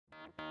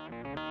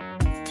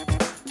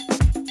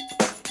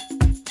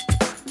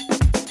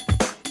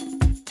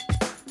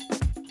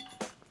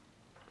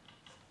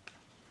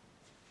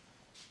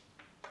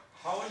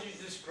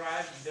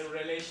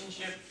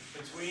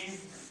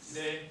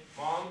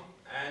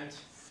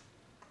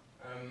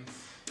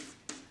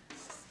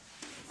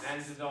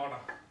and the daughter.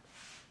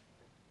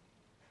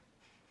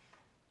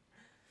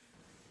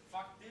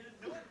 Fuck,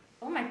 didn't do it.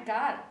 Oh my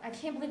god, I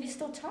can't believe you're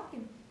still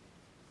talking.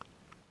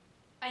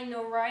 I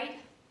know, right?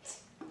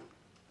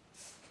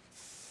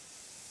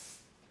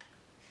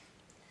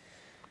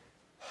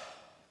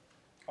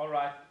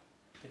 Alright,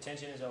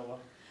 detention is over.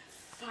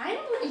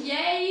 Finally!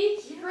 Yay!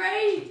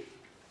 Great!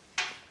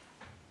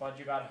 But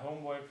you got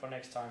homework for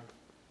next time.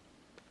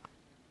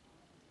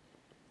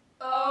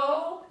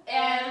 OMG!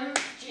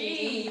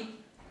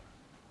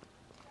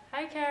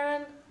 Hi,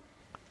 Karen.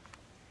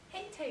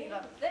 Hey,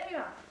 Taylor, there you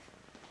are.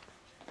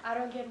 I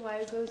don't get why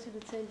you go to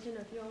detention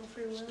of your own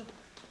free will.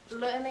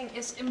 Learning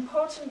is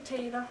important,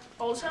 Taylor.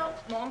 Also,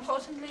 more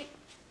importantly,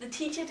 the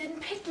teacher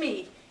didn't pick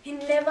me. He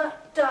never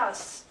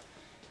does.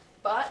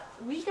 But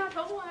we got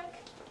homework.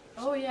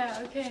 Oh yeah,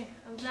 okay.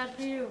 I'm glad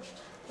for you.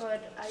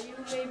 But are you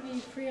maybe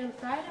free on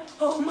Friday?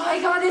 Oh my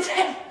god, it's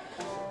him!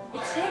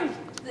 It's him!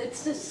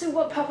 It's the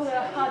super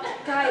popular hot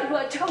guy who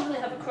I totally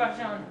have a crush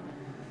on.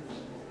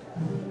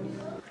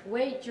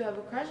 Wait, you have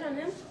a crush on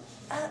him?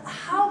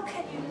 How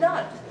can you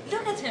not?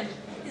 Look at him!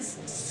 He's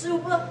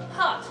super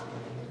hot!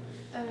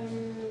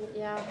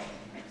 Yeah.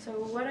 So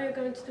what are you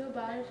going to do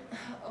about it?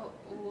 Oh,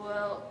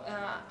 well,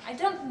 I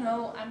don't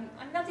know.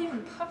 I'm not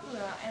even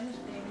popular or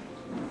anything.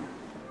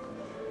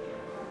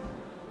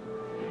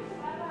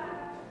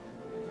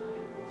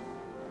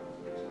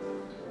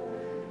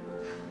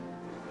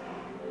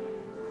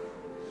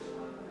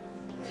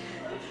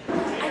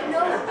 I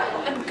know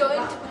I'm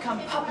going to become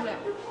popular.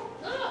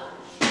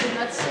 You're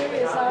not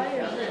serious, are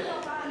you?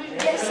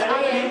 Yes,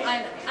 I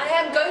am. I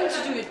am going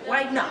to do it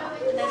right now.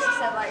 And then she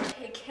said like,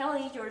 hey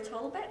Kelly, you're a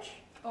total bitch.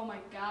 Oh my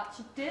god,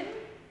 she didn't?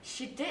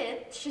 She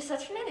did. She's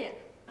such an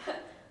idiot.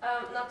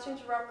 Not to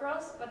interrupt,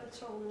 girls, but the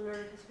total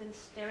nerd has been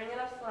staring at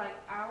us for like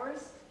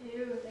hours.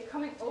 Ew, they're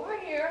coming over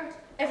here.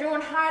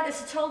 Everyone hired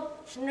is a total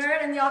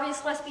nerd and the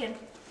obvious lesbian.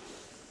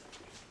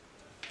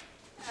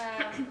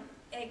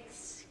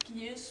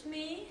 Excuse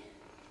me?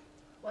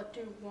 What do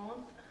you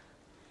want?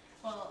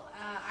 Well,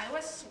 I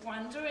was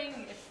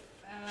wondering if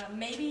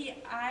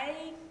maybe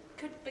I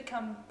could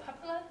become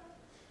popular.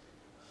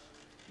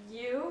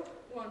 You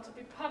want to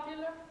be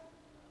popular?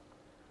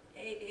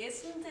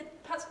 Isn't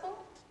it possible?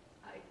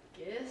 I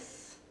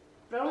guess.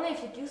 But only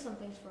if you do some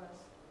things for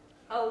us.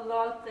 A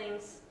lot of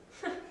things.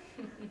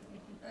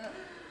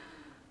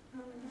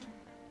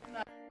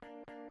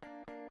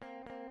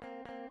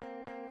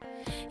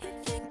 You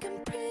think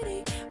I'm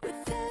pretty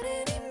without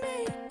any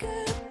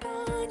makeup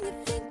on. You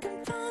think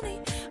I'm funny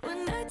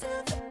when I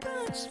tell the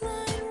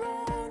punchline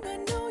wrong. I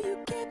know you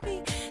get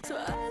me, so I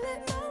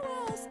let my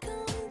walls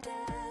come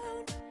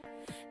down,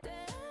 down.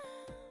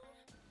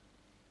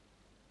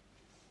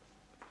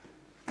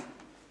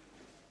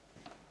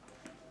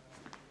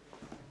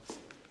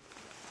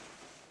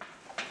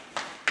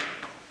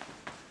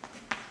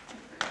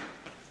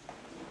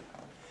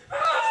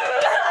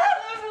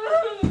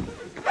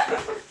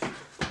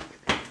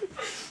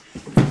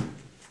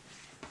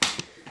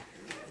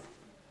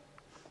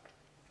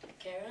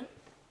 Karen?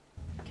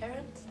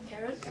 Karen?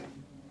 Karen?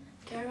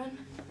 Karen?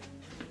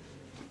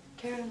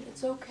 Karen,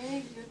 it's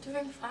okay. You're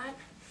doing fine.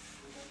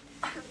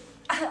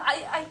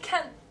 I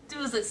can't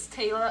do this,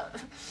 Taylor.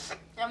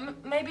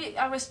 Maybe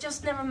I was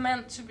just never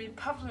meant to be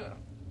popular.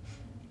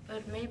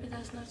 But maybe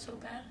that's not so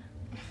bad.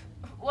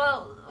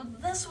 Well,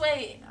 this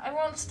way I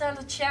won't stand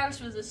a chance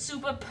with a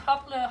super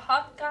popular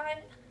hot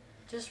guy.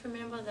 Just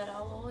remember that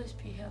I'll always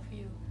be here for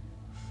you.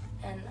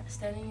 And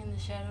standing in the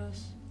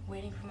shadows,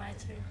 waiting for my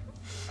turn.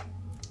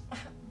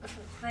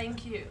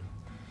 Thank you.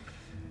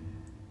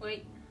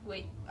 Wait,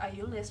 are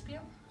you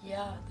lesbian?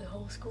 Yeah, the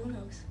whole school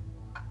knows.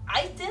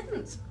 I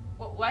didn't.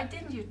 Why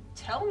didn't you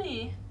tell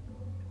me?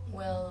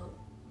 Well,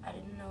 I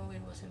didn't know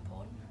it was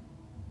important.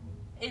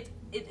 It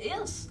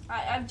is.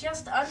 I've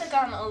just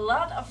undergone a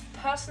lot of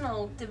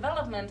personal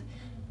development.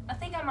 I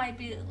think I might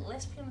be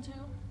lesbian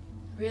too.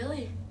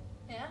 Really?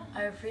 Yeah.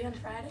 Are you free on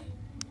Friday?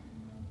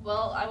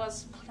 Well, I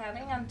was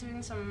planning on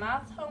doing some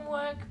math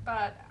homework,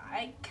 but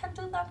I can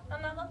do that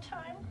another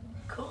time.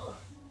 Cool.